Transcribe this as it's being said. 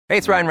Hey,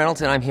 it's Ryan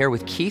Reynolds, and I'm here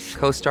with Keith,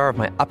 co-star of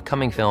my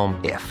upcoming film,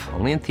 If,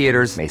 only in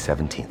theaters May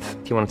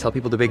 17th. Do you want to tell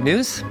people the big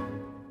news?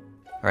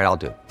 All right, I'll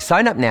do it.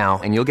 Sign up now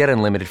and you'll get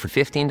unlimited for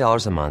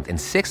 $15 a month and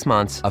 6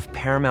 months of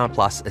Paramount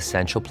Plus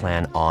Essential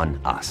Plan on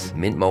us.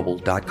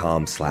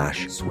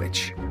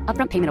 MintMobile.com/switch.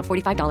 Upfront payment of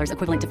 $45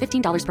 equivalent to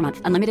 $15 per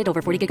month. Unlimited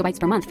over 40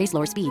 gigabytes per month. Face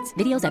lower speeds.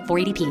 Videos at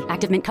 480p.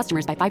 Active Mint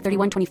customers by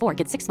 531.24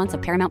 get 6 months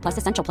of Paramount Plus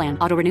Essential Plan.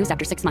 Auto renews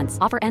after 6 months.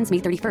 Offer ends May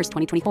 31st,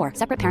 2024.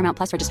 Separate Paramount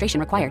Plus registration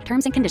required.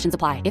 Terms and conditions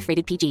apply if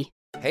rated PG.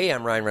 Hey,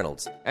 I'm Ryan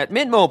Reynolds. At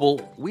Mint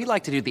Mobile, we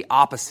like to do the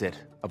opposite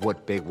of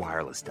what Big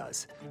Wireless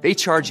does. They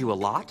charge you a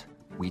lot.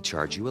 We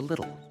charge you a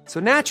little. So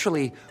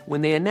naturally,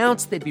 when they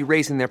announced they'd be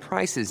raising their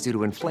prices due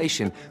to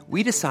inflation,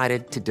 we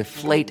decided to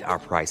deflate our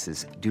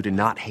prices due to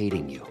not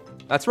hating you.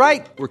 That's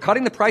right. We're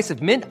cutting the price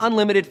of Mint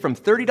Unlimited from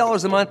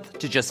 $30 a month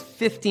to just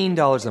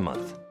 $15 a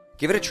month.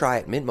 Give it a try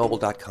at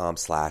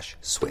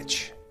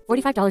mintmobile.com/switch.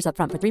 $45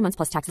 upfront for 3 months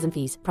plus taxes and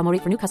fees. Promo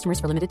rate for new customers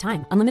for limited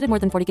time. Unlimited more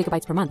than 40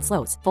 gigabytes per month.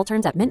 Slows full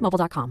terms at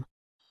mintmobile.com.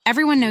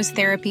 Everyone knows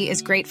therapy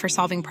is great for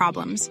solving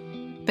problems,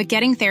 but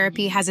getting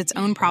therapy has its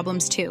own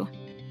problems too,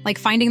 like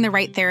finding the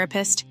right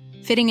therapist,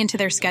 fitting into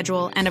their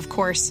schedule, and of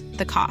course,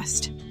 the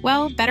cost.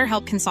 Well,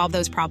 BetterHelp can solve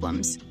those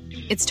problems.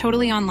 It's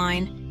totally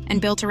online and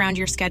built around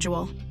your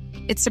schedule.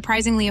 It's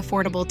surprisingly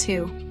affordable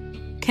too.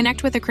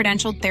 Connect with a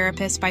credentialed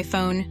therapist by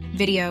phone,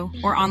 video,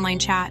 or online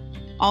chat,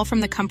 all from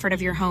the comfort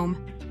of your home.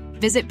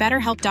 Visit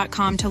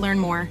BetterHelp.com to learn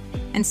more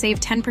and save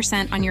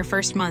 10% on your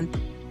first month.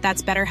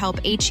 That's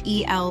BetterHelp,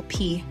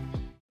 H-E-L-P.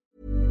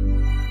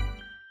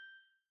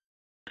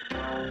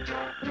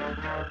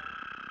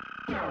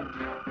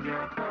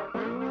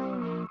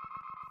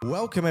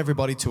 Welcome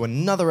everybody to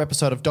another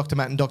episode of Dr.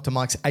 Matt and Dr.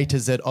 Mike's A to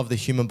Z of the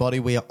human body.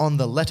 We are on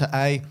the letter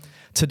A.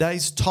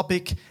 Today's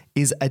topic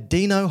is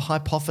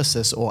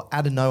adenohypophysis or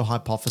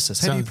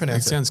adenohypophysis. How do you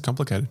pronounce it? It sounds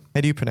complicated.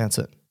 How do you pronounce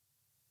it?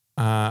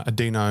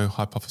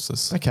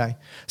 Adenohypophysis. Okay,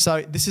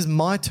 so this is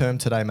my term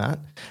today, Matt.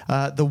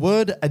 The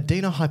word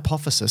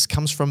adenohypophysis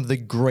comes from the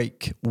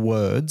Greek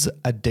words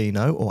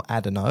adeno or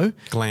adeno.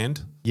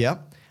 Gland.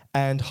 Yep.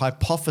 And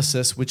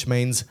hypophysis, which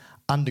means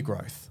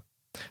undergrowth.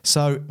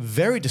 So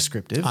very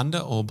descriptive. Under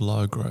or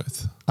below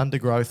growth?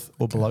 Undergrowth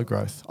or below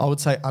growth. I would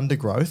say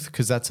undergrowth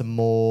because that's a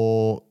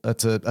term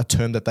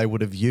that they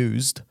would have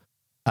used.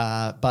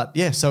 But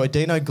yeah, so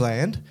adeno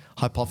gland,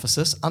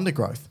 hypophysis,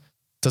 undergrowth.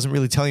 Doesn't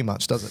really tell you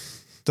much, does it?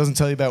 Doesn't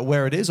tell you about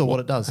where it is or what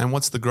it does. And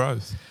what's the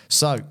growth?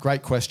 So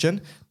great question.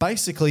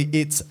 Basically,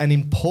 it's an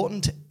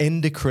important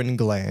endocrine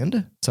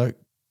gland. So it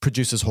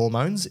produces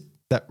hormones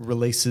that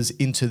releases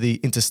into the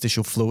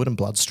interstitial fluid and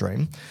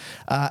bloodstream.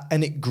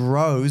 And it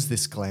grows,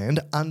 this gland,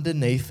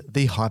 underneath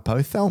the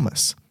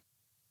hypothalamus.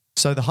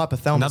 So the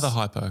hypothalamus... Another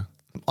hypo.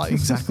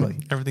 Exactly.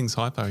 Everything's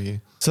hypo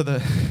here. So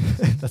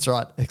that's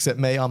right, except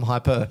me, I'm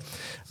hyper,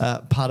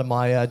 part of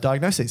my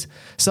diagnoses.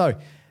 So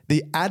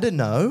the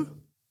adeno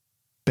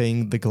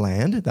being the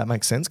gland, that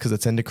makes sense because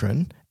it's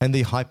endocrine, and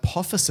the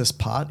hypophysis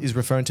part is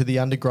referring to the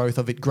undergrowth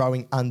of it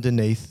growing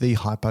underneath the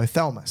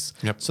hypothalamus.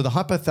 Yep. So the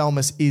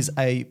hypothalamus is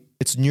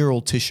it's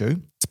neural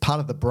tissue. It's part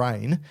of the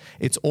brain.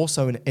 It's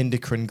also an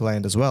endocrine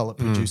gland as well. It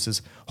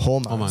produces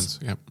hormones. Hormones,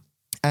 yep.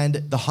 And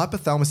the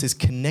hypothalamus is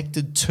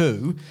connected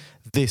to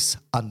this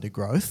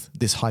undergrowth,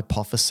 this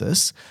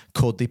hypophysis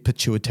called the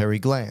pituitary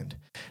gland.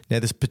 Now,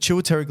 this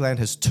pituitary gland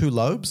has two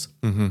lobes,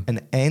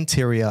 an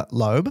anterior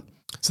lobe.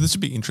 So this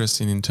would be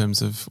interesting in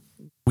terms of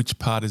which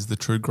part is the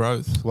true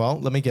growth. Well,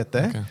 let me get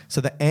there. Okay.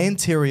 So the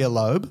anterior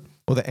lobe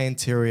or the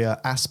anterior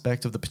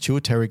aspect of the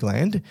pituitary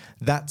gland,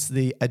 that's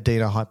the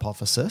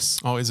adenohypophysis.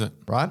 Oh, is it?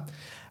 Right?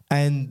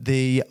 And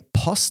the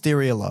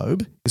posterior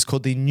lobe is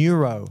called the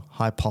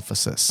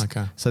neurohypophysis.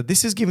 Okay. So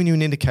this is giving you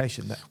an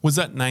indication that... Was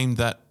that named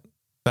that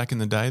back in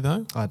the day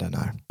though? I don't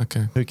know.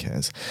 Okay. Who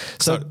cares?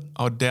 So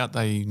I would doubt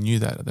they knew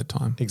that at the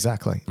time.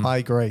 Exactly. I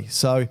agree.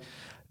 So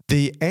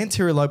the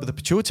anterior lobe of the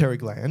pituitary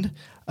gland,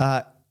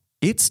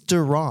 it's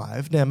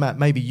derived, now Matt,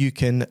 maybe you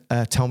can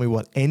tell me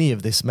what any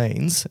of this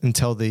means and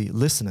tell the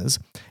listeners.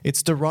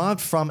 It's derived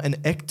from an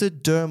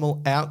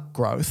ectodermal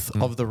outgrowth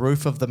of the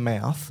roof of the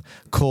mouth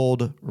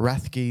called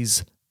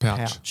Rathke's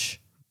pouch.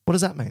 What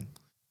does that mean?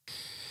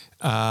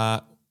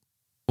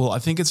 Well, I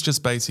think it's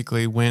just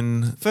basically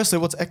when... Firstly,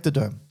 what's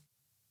ectoderm?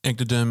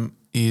 Ectoderm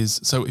is...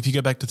 So if you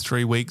go back to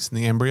 3 weeks in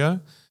the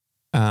embryo...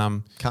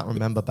 Can't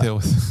remember back. There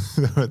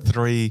were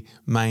 3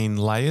 main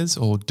layers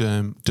or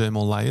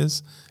dermal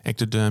layers: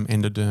 ectoderm,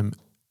 endoderm,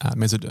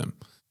 mesoderm.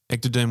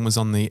 Ectoderm was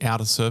on the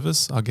outer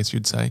surface, I guess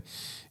you'd say,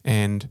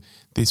 and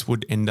this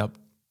would end up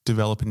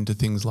developing into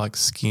things like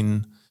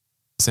skin,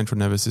 central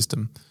nervous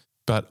system.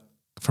 But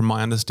from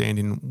my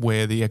understanding,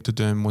 where the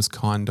ectoderm was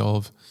kind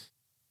of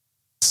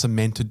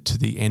cemented to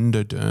the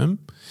endoderm,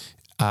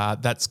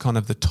 that's kind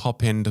of the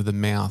top end of the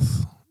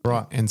mouth.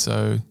 Right. And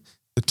so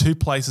the 2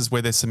 places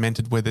where they're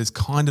cemented, where there's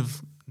kind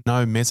of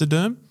no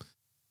mesoderm,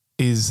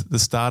 is the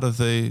start of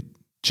the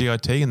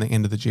GIT and the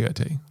end of the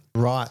GIT.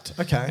 Right,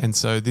 okay. And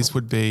so this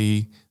would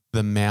be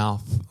the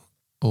mouth,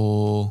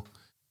 or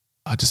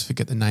I just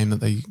forget the name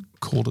that they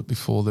called it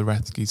before, the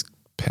Rathke's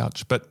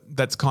pouch. But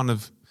that's kind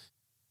of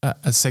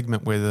a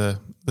segment where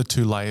the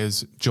two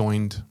layers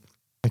joined.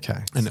 Okay.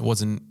 And it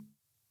wasn't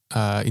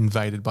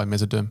invaded by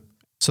mesoderm.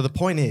 So the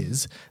point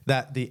is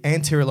that the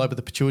anterior lobe of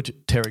the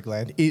pituitary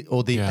gland,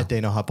 or the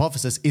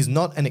adenohypophysis, is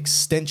not an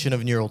extension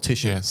of neural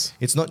tissue. Yes.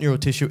 It's not neural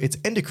tissue, it's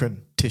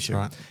endocrine tissue.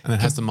 Right. And it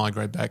has to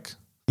migrate back.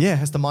 Yeah, it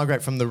has to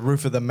migrate from the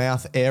roof of the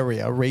mouth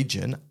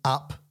region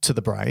up to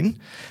the brain.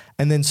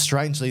 And then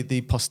strangely,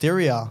 the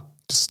posterior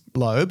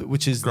lobe,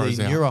 which is the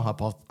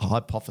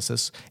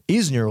neurohypophysis,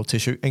 is neural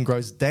tissue and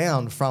grows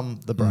down from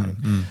the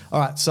brain.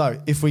 All right,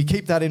 so if we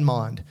keep that in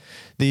mind,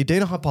 the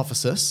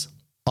adenohypophysis,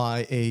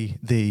 i.e.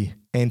 the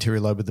anterior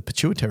lobe of the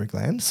pituitary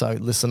gland, so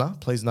listener,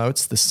 please know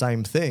it's the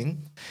same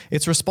thing,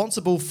 it's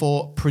responsible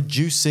for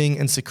producing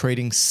and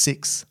secreting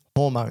 6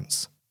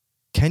 hormones.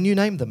 Can you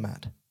name them,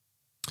 Matt?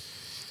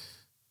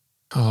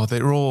 Oh,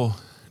 they're all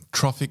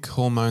trophic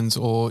hormones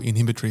or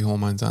inhibitory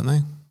hormones, aren't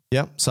they?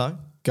 Yep, so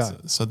go.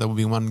 So there will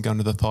be one going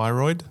to the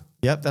thyroid.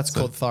 Yep, that's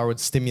called thyroid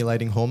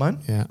stimulating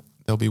hormone. Yeah.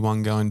 There'll be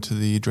one going to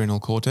the adrenal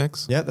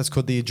cortex. Yeah, that's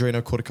called the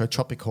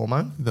adrenocorticotropic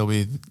hormone. There'll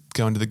be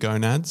going to the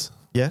gonads.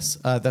 Yes,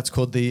 that's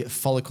called the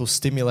follicle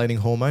stimulating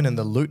hormone and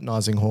the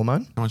luteinizing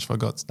hormone. How much have I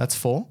got? That's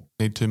 4.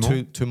 Need 2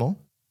 more? Two more.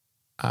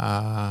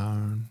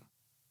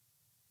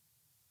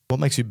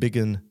 What makes you big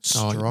and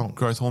strong?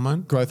 Growth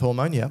hormone. Growth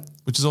hormone, yeah.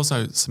 Which is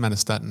also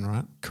somatostatin,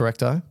 right?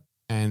 Correcto.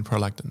 And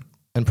prolactin.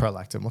 And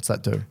prolactin, what's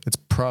that do? It's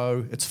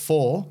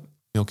for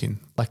milking.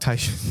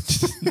 Lactation,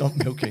 not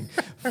milking,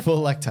 for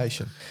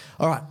lactation.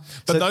 All right.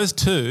 But those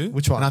two,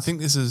 which ones? And I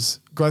think this is...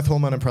 Growth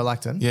hormone and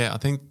prolactin? Yeah, I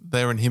think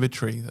they're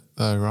inhibitory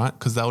though, right?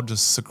 Because they'll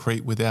just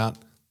secrete without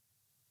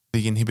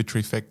the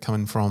inhibitory effect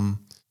coming from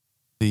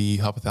the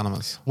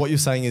hypothalamus. What you're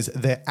saying is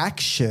their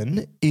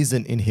action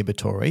isn't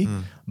inhibitory,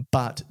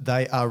 but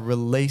they are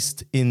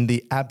released in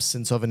the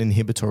absence of an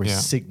inhibitory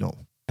signal.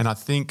 And I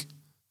think,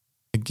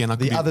 again,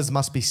 the others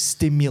must be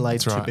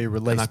stimulated to be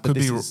released. And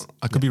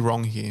I could be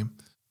wrong here,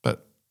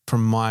 but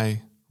from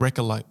my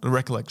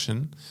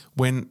recollection,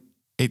 when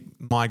it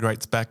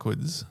migrates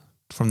backwards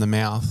from the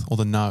mouth or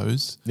the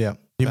nose. Yeah.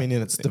 You mean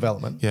in its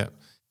development? Yeah.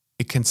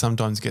 It can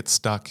sometimes get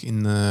stuck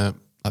in the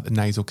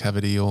nasal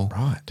cavity or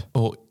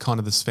kind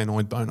of the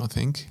sphenoid bone, I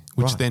think,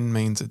 which then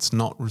means it's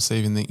not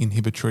receiving the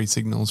inhibitory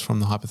signals from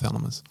the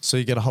hypothalamus. So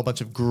you get a whole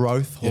bunch of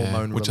growth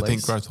hormone which release. I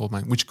think growth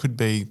hormone, which could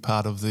be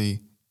part of the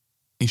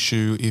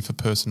issue if a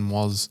person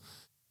was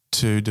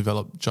to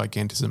develop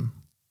gigantism.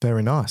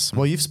 Very nice.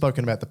 Well, you've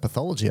spoken about the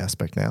pathology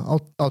aspect now.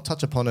 I'll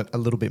touch upon it a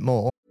little bit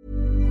more.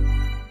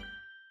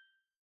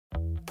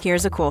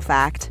 Here's a cool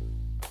fact.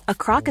 A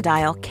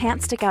crocodile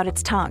can't stick out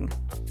its tongue.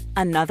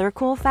 Another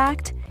cool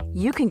fact,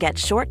 you can get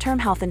short-term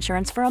health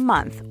insurance for a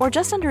month or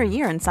just under a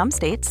year in some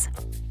states.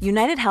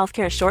 United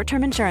Healthcare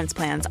short-term insurance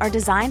plans are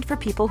designed for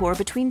people who are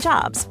between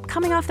jobs,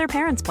 coming off their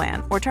parents'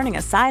 plan, or turning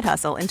a side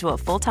hustle into a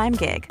full-time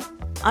gig.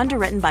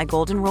 Underwritten by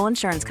Golden Rule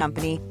Insurance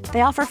Company,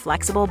 they offer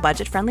flexible,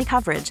 budget-friendly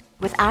coverage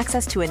with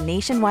access to a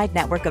nationwide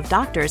network of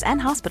doctors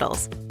and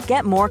hospitals.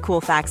 Get more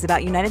cool facts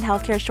about United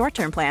Healthcare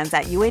short-term plans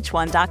at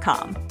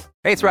uh1.com.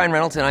 Hey, it's Ryan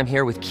Reynolds, and I'm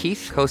here with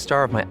Keith,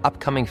 co-star of my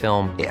upcoming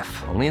film,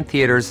 If, only in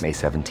theaters May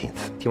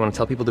 17th. Do you want to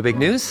tell people the big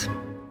news?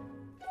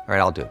 All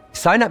right, I'll do it.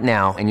 Sign up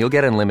now and you'll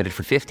get unlimited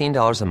for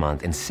 $15 a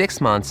month and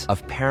 6 months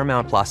of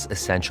Paramount Plus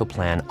Essential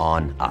Plan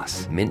on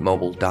us.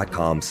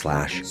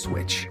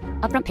 MintMobile.com/switch.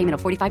 Upfront payment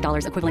of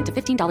 $45 equivalent to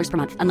 $15 per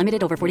month.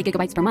 Unlimited over 40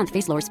 gigabytes per month.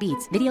 Face lower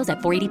speeds. Videos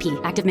at 480p.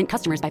 Active Mint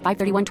customers by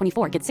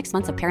 531.24 get 6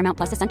 months of Paramount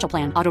Plus Essential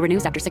Plan. Auto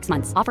renews after 6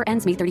 months. Offer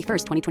ends May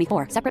 31st,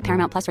 2024. Separate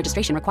Paramount Plus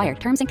registration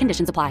required. Terms and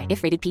conditions apply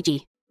if rated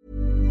PG.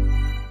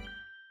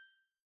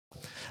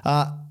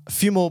 A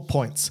few more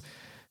points.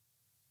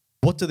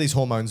 What do these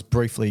hormones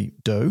briefly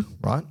do,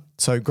 right?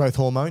 So growth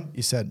hormone,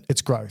 you said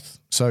it's growth.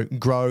 So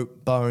grow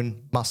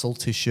bone, muscle,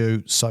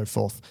 tissue, so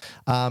forth.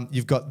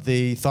 You've got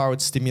the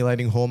thyroid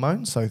stimulating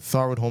hormone. So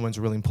thyroid hormones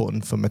are really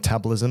important for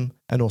metabolism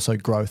and also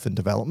growth and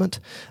development,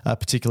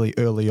 particularly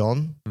early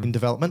on in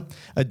development.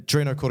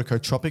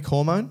 Adrenocorticotropic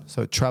hormone.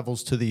 So it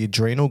travels to the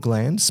adrenal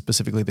gland,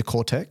 specifically the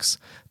cortex,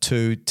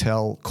 to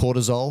tell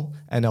cortisol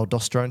and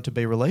aldosterone to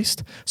be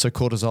released. So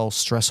cortisol,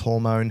 stress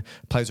hormone,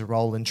 plays a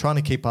role in trying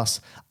to keep us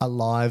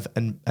alive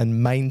and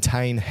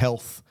maintain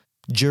health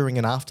during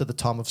and after the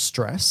time of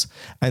stress.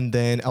 And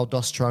then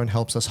aldosterone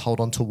helps us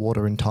hold on to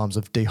water in times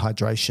of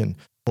dehydration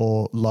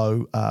or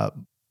low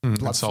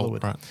blood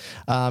fluid. Right.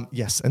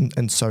 Yes,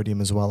 and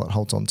sodium as well it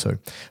holds on to.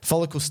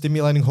 Follicle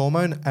stimulating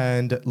hormone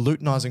and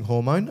luteinizing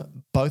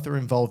hormone, both are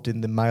involved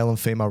in the male and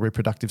female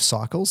reproductive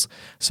cycles.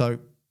 So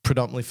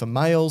predominantly for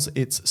males,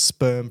 it's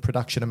sperm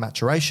production and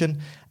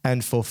maturation.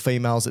 And for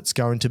females, it's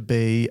going to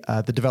be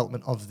the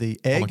development of the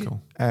egg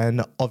Follicle.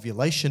 and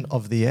ovulation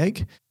of the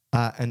egg.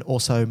 And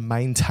also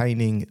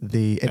maintaining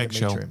the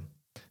Eggshell. endometrium.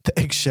 The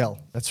eggshell,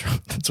 that's right.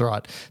 That's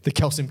right. The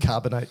calcium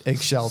carbonate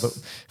eggshell that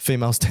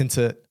females tend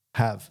to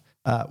have,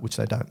 which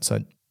they don't. So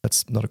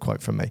that's not a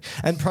quote from me.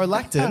 And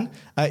prolactin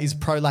is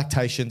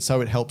prolactation, so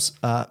it helps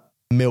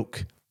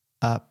milk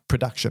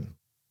production.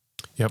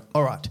 Yep.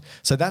 All right.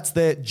 So that's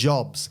their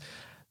jobs.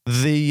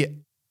 The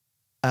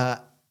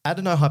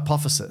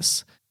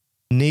adenohypophysis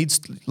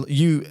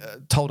you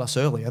told us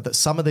earlier that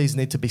some of these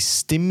need to be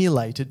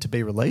stimulated to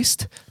be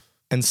released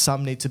and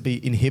some need to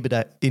be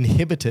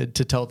inhibited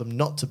to tell them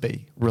not to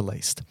be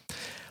released.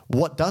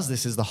 What does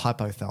this is the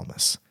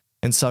hypothalamus.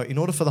 And so in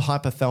order for the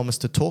hypothalamus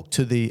to talk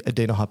to the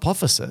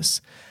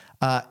adenohypophysis,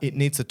 it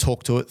needs to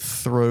talk to it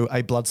through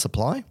a blood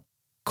supply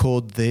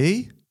called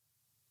the...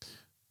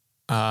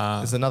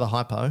 there's another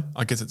hypo.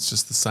 I guess it's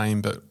just the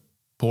same, but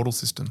portal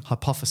system.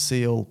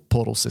 Hypophyseal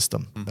portal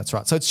system. That's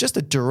right. So it's just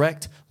a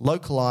direct,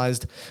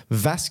 localized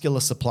vascular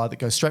supply that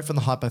goes straight from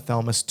the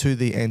hypothalamus to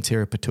the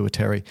anterior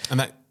pituitary. And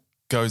that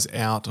goes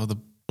out of the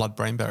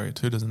blood-brain barrier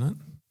too, doesn't it?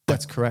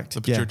 That's correct.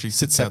 The pituitary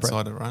sits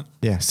outside it, right?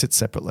 Yeah, sits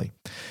separately.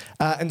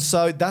 And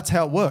so that's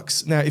how it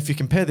works. Now, if you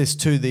compare this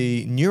to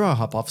the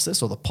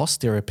neurohypophysis or the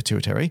posterior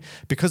pituitary,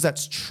 because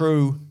that's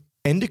true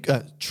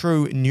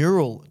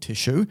neural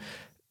tissue,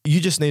 you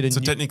just need a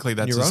technically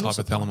that's just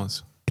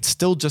hypothalamus. It's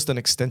still just an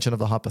extension of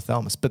the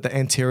hypothalamus, but the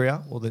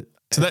anterior or the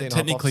so that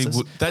technically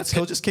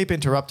I'll just keep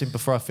interrupting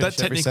before I finish.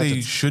 That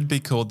technically should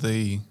be called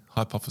the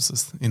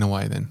hypophysis in a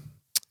way, then.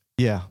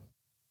 Yeah,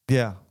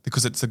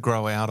 because it's a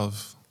grow out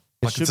of.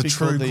 Like it's a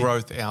true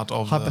growth out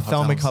of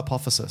hypothalamic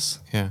hypophysis.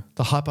 Yeah,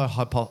 the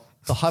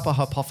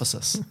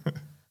hypohypophysis.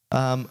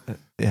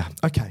 Yeah.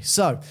 Okay.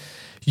 So,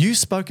 you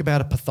spoke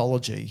about a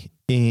pathology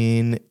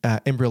in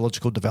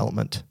embryological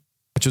development,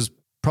 which is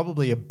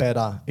probably a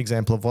better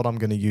example of what I'm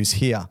going to use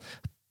here.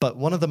 But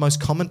one of the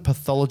most common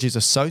pathologies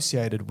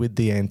associated with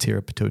the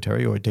anterior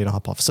pituitary or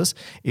adenohypophysis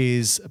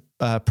is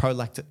a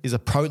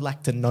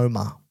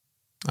prolactinoma.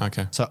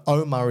 Okay. So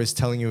OMA is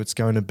telling you it's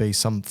going to be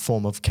some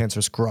form of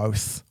cancerous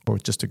growth or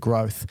just a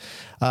growth.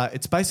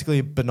 It's basically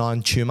a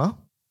benign tumor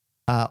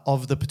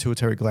of the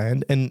pituitary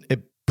gland, and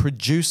it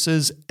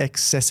produces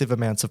excessive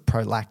amounts of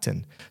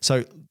prolactin.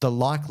 So the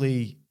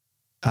likely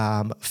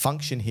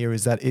function here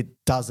is that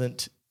it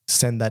doesn't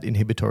send that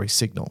inhibitory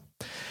signal.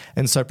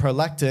 And so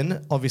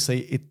prolactin,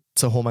 obviously,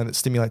 it's a hormone that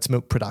stimulates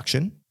milk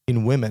production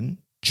in women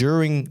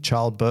during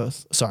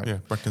childbirth.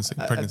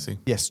 Pregnancy.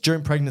 Yes,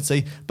 during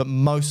pregnancy, but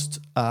most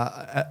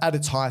at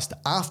its highest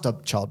after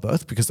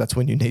childbirth, because that's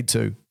when you need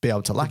to be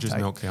able to lactate. Produce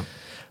milk, yeah.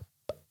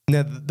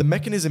 Now, the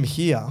mechanism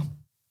here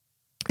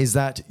is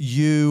that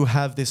you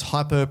have this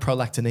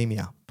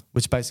hyperprolactinemia,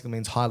 which basically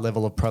means high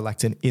level of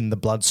prolactin in the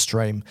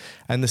bloodstream.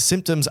 And the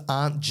symptoms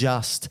aren't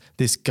just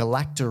this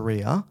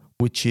galactorrhea,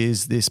 which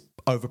is this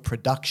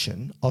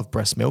overproduction of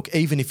breast milk,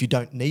 even if you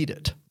don't need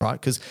it, right?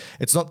 Because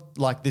it's not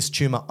like this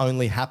tumor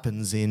only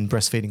happens in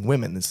breastfeeding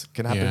women. This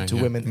can happen to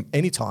women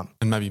anytime.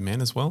 And maybe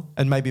men as well.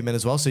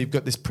 So you've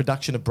got this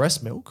production of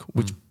breast milk,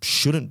 which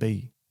shouldn't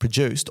be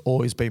produced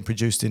or is being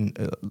produced in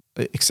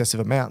excessive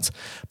amounts,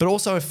 but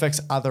also affects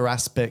other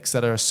aspects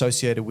that are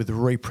associated with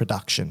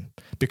reproduction,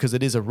 because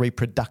it is a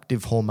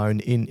reproductive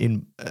hormone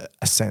in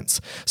a sense.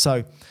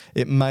 So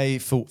it may,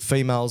 for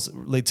females,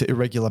 lead to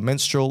irregular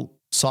menstrual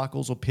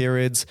cycles or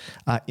periods,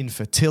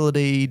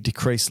 infertility,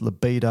 decreased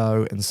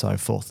libido, and so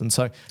forth. And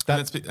so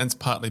that's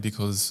partly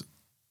because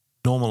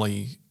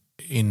normally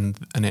in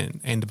an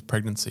end of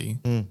pregnancy,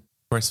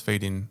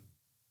 breastfeeding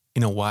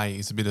in a way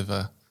is a bit of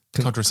a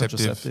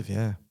contraceptive.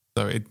 Yeah.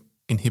 So it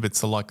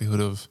inhibits the likelihood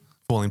of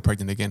falling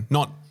pregnant again.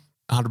 Not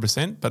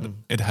 100%, but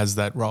it has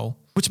that role.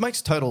 Which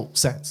makes total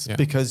sense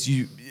because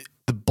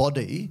the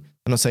body,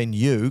 I'm not saying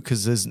you,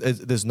 because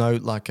there's no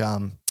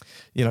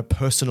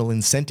personal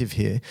incentive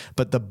here,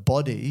 but the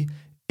body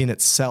in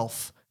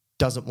itself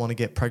doesn't want to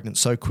get pregnant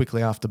so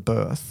quickly after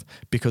birth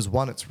because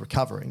one, it's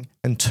recovering,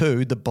 and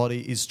two, the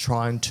body is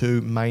trying to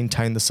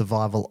maintain the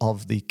survival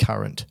of the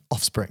current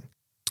offspring.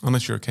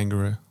 Unless you're a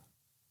kangaroo.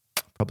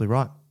 Probably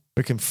right.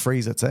 It can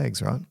freeze its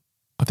eggs, right?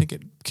 I think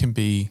it can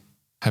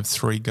have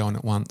 3 going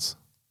at once.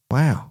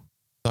 Wow.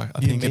 So I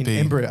think it'd be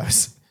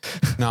embryos.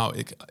 No,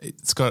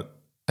 it's got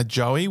a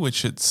joey,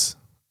 which it's,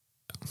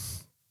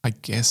 I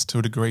guess, to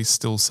a degree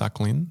still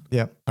suckling.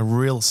 Yeah. A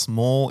real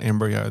small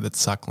embryo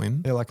that's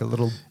suckling. Yeah, like a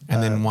little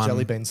and then one,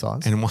 jelly bean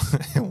size. And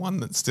one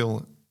that's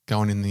still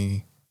going in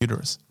the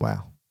uterus.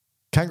 Wow.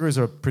 Kangaroos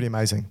are pretty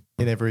amazing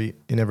in every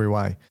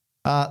way.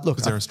 Look,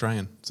 because they're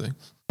Australian, see?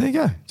 There you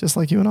go, just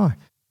like you and I.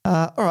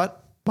 All right,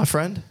 my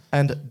friend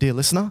and dear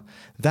listener,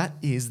 that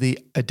is the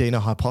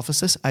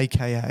adenohypophysis,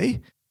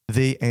 aka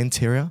the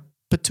anterior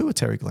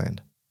pituitary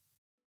gland.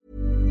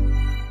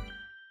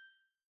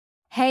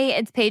 Hey,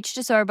 it's Paige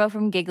DeSorbo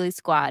from Giggly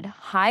Squad.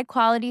 High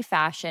quality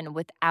fashion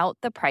without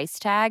the price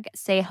tag.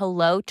 Say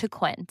hello to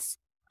Quince.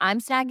 I'm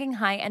snagging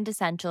high-end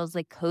essentials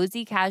like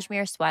cozy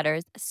cashmere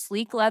sweaters,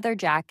 sleek leather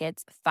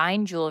jackets,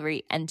 fine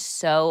jewelry, and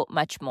so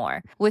much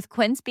more. With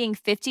Quince being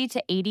 50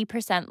 to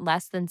 80%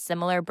 less than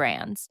similar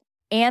brands.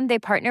 And they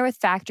partner with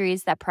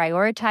factories that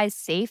prioritize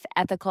safe,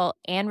 ethical,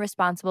 and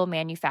responsible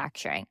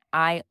manufacturing.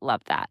 I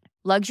love that.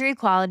 Luxury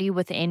quality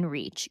within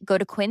reach. Go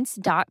to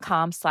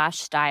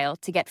quince.com/style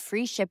to get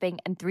free shipping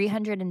and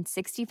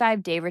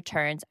 365-day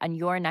returns on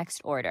your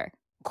next order.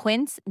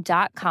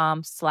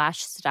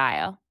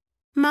 Quince.com/style.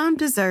 Mom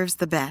deserves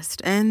the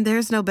best, and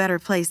there's no better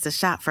place to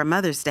shop for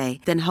Mother's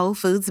Day than Whole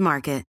Foods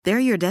Market. They're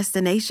your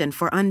destination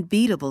for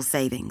unbeatable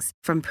savings,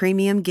 from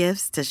premium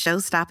gifts to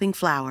show-stopping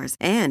flowers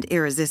and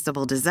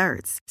irresistible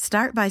desserts.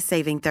 Start by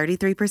saving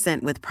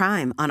 33% with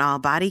Prime on all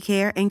body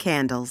care and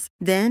candles.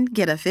 Then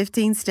get a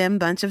 15-stem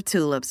bunch of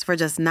tulips for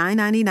just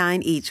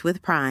 $9.99 each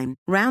with Prime.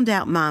 Round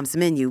out Mom's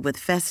menu with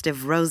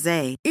festive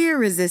rosé,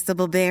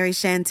 irresistible berry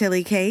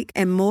chantilly cake,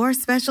 and more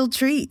special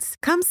treats.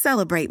 Come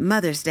celebrate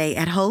Mother's Day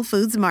at Whole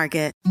Foods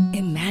Market.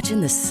 Imagine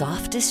the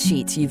softest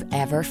sheets you've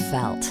ever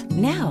felt.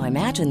 Now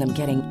imagine them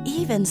getting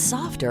even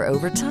softer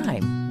over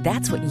time.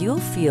 That's what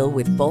you'll feel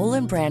with Boll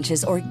 &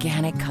 Branch's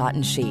organic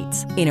cotton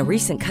sheets. In a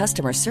recent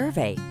customer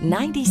survey,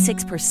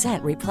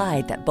 96%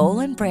 replied that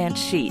Boll & Branch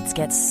sheets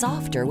get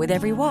softer with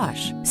every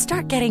wash.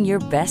 Start getting your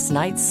best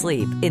night's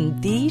sleep in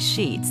these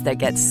sheets that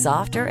get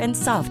softer and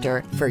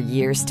softer for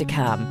years to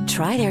come.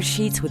 Try their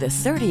sheets with a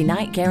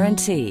 30-night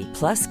guarantee.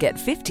 Plus, get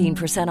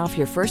 15% off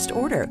your first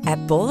order at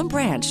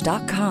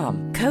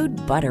bollandbranch.com. Code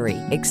BUTTERY.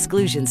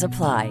 Exclusions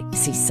apply.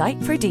 See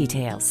site for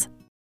details.